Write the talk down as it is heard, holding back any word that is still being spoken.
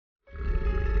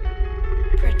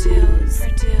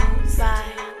Produced by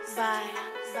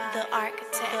the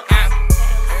architect.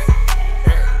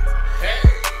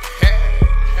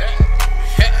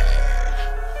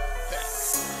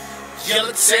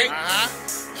 Yellow tech,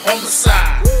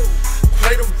 homicide.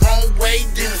 Play the wrong way,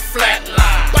 then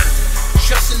flatline.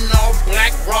 Trusting all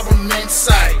black, robber men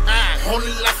sight. Only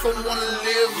life I wanna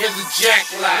live is a jack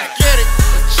life. Get it?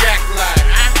 A jack life.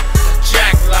 A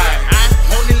jack life.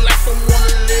 Only life I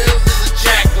wanna live is a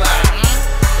jack life.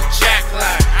 A jack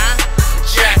life. A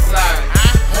jack life.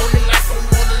 Only life I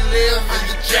wanna live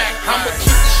is a jack life. I'ma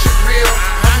keep this shit real.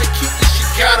 I'ma keep this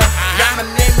shit gutter. Got my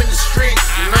name in the streets.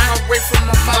 Run away from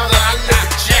my mother. I live a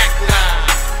jack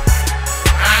life.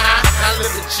 I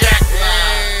live a jack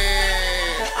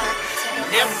life.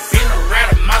 Never been around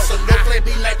a mouse, so don't play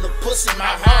me like the pussy.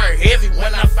 My heart heavy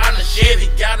when I find a Chevy.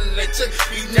 Gotta let took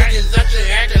these niggas out here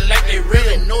acting like they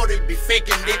really know they be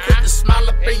faking. They quick to smile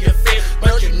up in your face,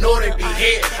 but you know they be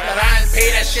head. But I ain't pay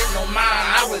that shit no mind.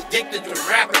 I was addicted to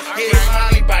rapping. Hit it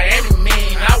finally by any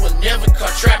means. I was never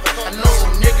caught trapping. I know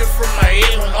some niggas from my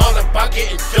head when all about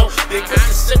getting dope. They quick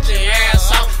to set your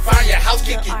ass out, find your house,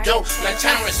 kick your dope. Like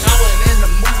Terrence Howard in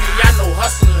the movie, I know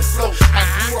hustle and flow. I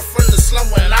grew up from the slum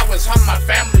when I was home, my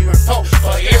family report.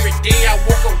 But every day I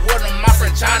woke up with them, my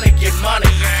friend trying to get money.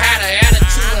 Had an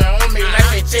attitude on me like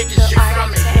they taking shit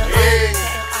from me. Yeah.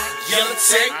 Yellow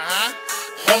tech,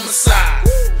 homicide.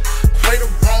 Play the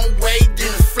wrong way,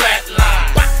 then flatline.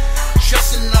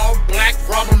 Trusting all black,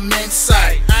 robber men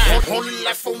sight. Only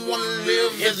life I wanna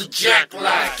live is a jack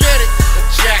life. Get it? A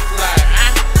jack life.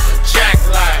 A jack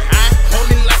life.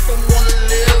 Only life I wanna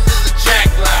live is a jack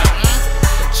life.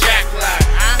 A jack life.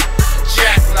 A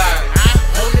jack life.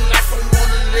 Only life I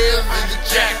wanna live is a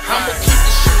jack life. I'ma keep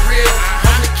this shit real.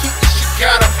 I'ma keep this shit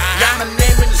gutter. Got my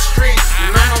name in the streets.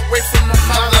 Run away from my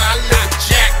mother. I live a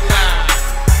jack life.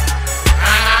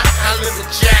 I live a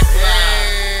jack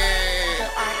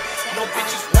life. No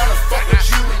bitches wanna fuck with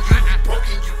you and you be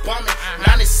broken, you bumming.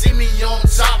 Now they see me on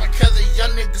top because a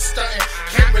young nigga stunting.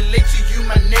 Can't relate to you,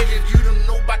 my nigga. You don't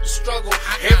know about the struggle.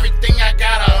 Everything I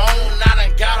got I own, I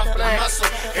done got off the muscle.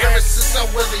 Ever since I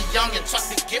was a youngin', taught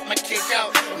to get my kick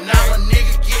out. Now a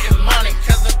nigga getting money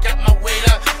cause I got my weight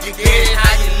up. You get it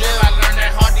how you live. I learned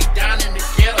that hard deep down in the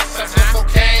ghetto. Some say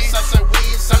cocaine, some say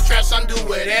weed, some trap, some do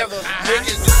whatever.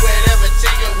 Niggas do whatever,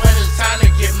 take it when it's time to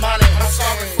get money. I'm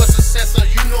sorry for success, so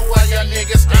you know why y'all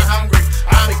niggas stay hungry.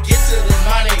 I'ma get to the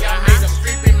money. I made them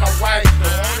street be my wife. The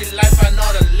only life I know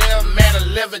to live, man, to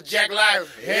live a jack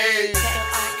life. Hey,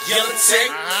 yellow tech,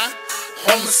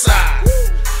 homicide.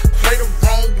 Play the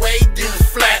wrong way, then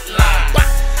flatline.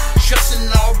 Trusting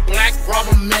all black,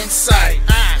 robber men sight.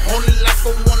 Only life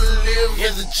I wanna live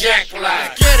is a jack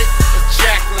life. Get it? A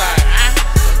jack life.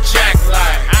 A jack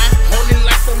life. Only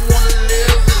life I wanna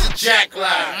live is a jack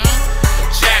life.